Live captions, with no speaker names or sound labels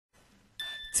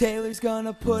Taylor's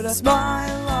gonna put a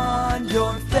smile on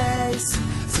your face,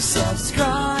 so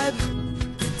subscribe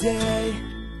today.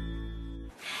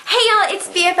 Hey y'all, it's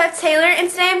bfftaylor, and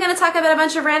today I'm going to talk about a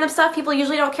bunch of random stuff people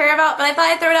usually don't care about, but I thought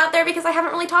I'd throw it out there because I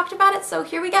haven't really talked about it, so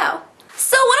here we go.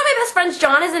 So one of my best friends,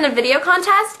 John, is in a video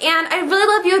contest, and I'd really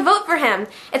love you to vote for him.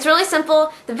 It's really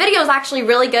simple. The video is actually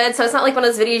really good, so it's not like one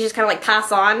of those videos you just kind of like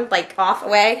pass on, like off,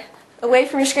 away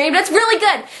from your screen, but it's really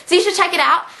good, so you should check it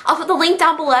out. I'll put the link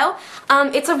down below.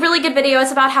 It's a really good video.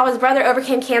 It's about how his brother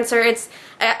overcame cancer.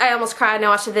 I almost cried when I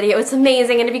watched the video. It's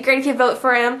amazing, and it'd be great if you vote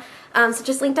for him. So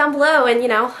just link down below and, you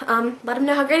know, let him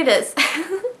know how great it is.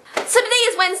 So today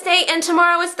is Wednesday, and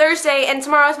tomorrow is Thursday, and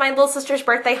tomorrow is my little sister's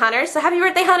birthday, Hunter. So happy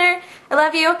birthday, Hunter. I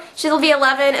love you. She'll be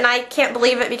 11, and I can't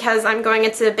believe it because I'm going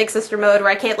into big sister mode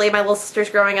where I can't believe my little sister's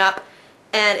growing up,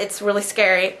 and it's really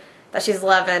scary that she's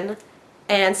 11,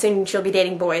 and soon she'll be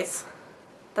dating boys.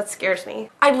 That scares me.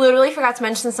 I literally forgot to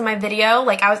mention this in my video.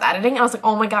 Like, I was editing, and I was like,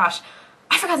 oh my gosh,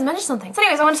 I forgot to mention something. So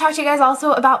anyways, I want to talk to you guys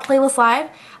also about Playlist Live.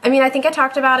 I mean, I think I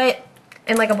talked about it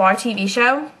in like a blog TV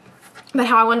show, but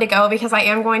how I wanted to go because I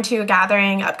am going to a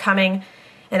gathering upcoming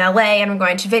in LA, and I'm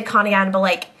going to VidCon again, but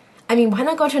like, I mean, why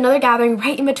not go to another gathering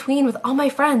right in between with all my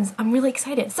friends? I'm really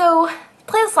excited. So,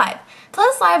 Playlist Live.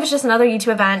 Playlist Live is just another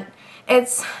YouTube event.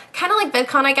 It's kind of like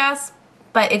VidCon, I guess,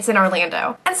 but it's in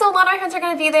Orlando. And so a lot of my friends are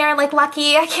going to be there, like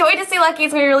Lucky. I can't wait to see Lucky.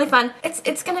 It's going to be really fun.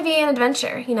 It's going to be an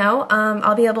adventure, you know?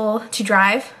 I'll be able to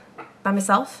drive by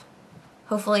myself,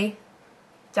 hopefully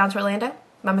down to Orlando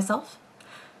by myself,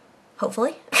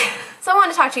 hopefully. So I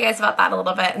wanted to talk to you guys about that a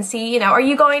little bit and see, you know, are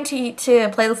you going to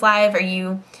Playlist Live? Are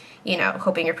you know,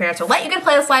 hoping your parents will let you go to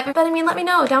Playlist Live? But I mean, let me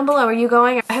know down below. Are you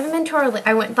going? I haven't been to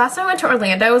Orlando. Last time I went to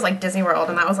Orlando, it was like Disney World,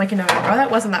 and that was like in November. Oh, that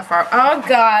wasn't that far. Oh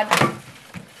God.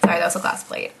 Sorry, that was a glass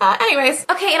plate. Anyways.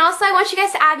 Okay, and also I want you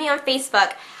guys to add me on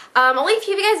Facebook. Only a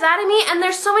few of you guys added me, and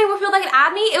there's so many more people that could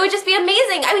add me. It would just be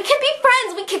amazing. We could be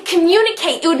friends. We could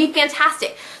communicate. It would be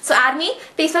fantastic. So add me,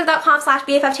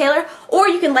 facebook.com/bfftaylor, or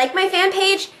you can like my fan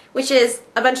page, which is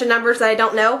a bunch of numbers that I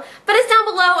don't know, but it's down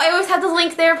below. I always have the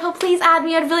link there, but please add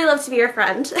me. I'd really love to be your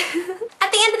friend.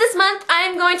 At the end of this month,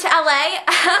 I'm going to LA.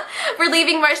 We're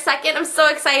leaving March 2nd. I'm so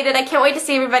excited. I can't wait to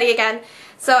see everybody again.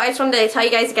 So I just wanted to tell you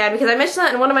guys again because I mentioned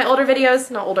that in one of my older videos,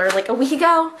 not older, like a week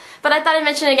ago, but I thought I'd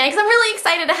mention it again because I'm really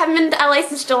excited. I haven't been to LA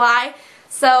since July.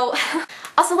 So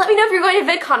also let me know if you're going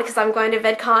to VidCon because I'm going to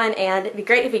VidCon, and it'd be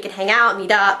great if we could hang out,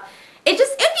 meet up. It'd be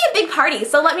a big party,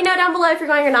 so let me know down below if you're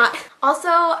going or not. Also,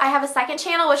 I have a second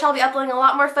channel which I'll be uploading a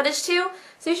lot more footage to,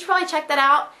 so you should probably check that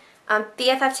out.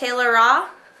 bfftaylor raw,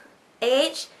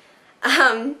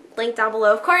 link down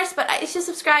below of course, but you should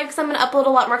subscribe because I'm going to upload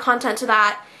a lot more content to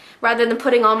that rather than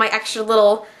putting all my extra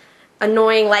little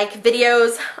annoying like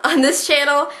videos on this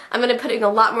channel. I'm going to be putting a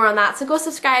lot more on that, so go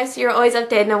subscribe so you're always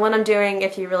updated on what I'm doing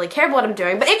if you really care about what I'm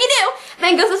doing, but if you do,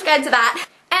 then go subscribe to that.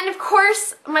 And of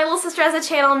course, my little sister has a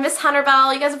channel, Miss Hunter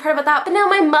Bell. You guys have heard about that. But now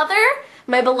my mother,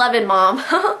 my beloved mom,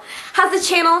 has a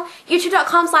channel,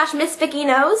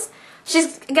 youtube.com/MsVickiKnows.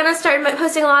 She's gonna start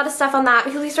posting a lot of stuff on that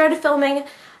because we started filming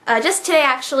just today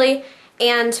actually,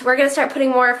 and we're gonna start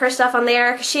putting more of her stuff on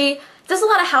there because she does a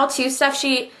lot of how-to stuff.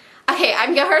 Okay,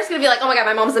 hers gonna be like, oh my god,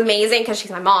 my mom's amazing because she's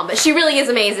my mom, but she really is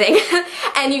amazing.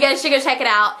 And you guys should go check it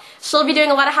out. She'll be doing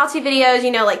a lot of how-to videos,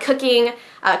 you know, like cooking,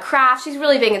 craft. She's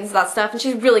really big into that stuff, and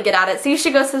she's really good at it. So you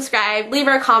should go subscribe, leave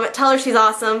her a comment, tell her she's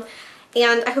awesome,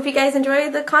 and I hope you guys enjoy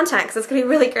the content because it's gonna be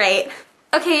really great.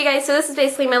 Okay, you guys, so this is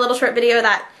basically my little short video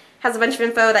that has a bunch of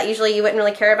info that usually you wouldn't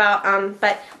really care about,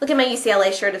 but look at my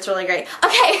UCLA shirt, it's really great.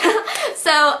 Okay,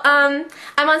 so I'm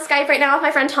on Skype right now with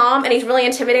my friend Tom, and he's really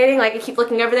intimidating. Like, I keep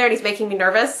looking over there and he's making me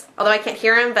nervous, although I can't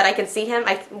hear him, but I can see him.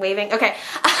 I'm waving. Okay,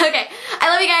 okay, I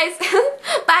love you guys.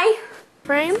 Bye.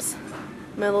 Frames,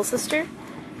 my little sister,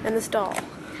 and this doll.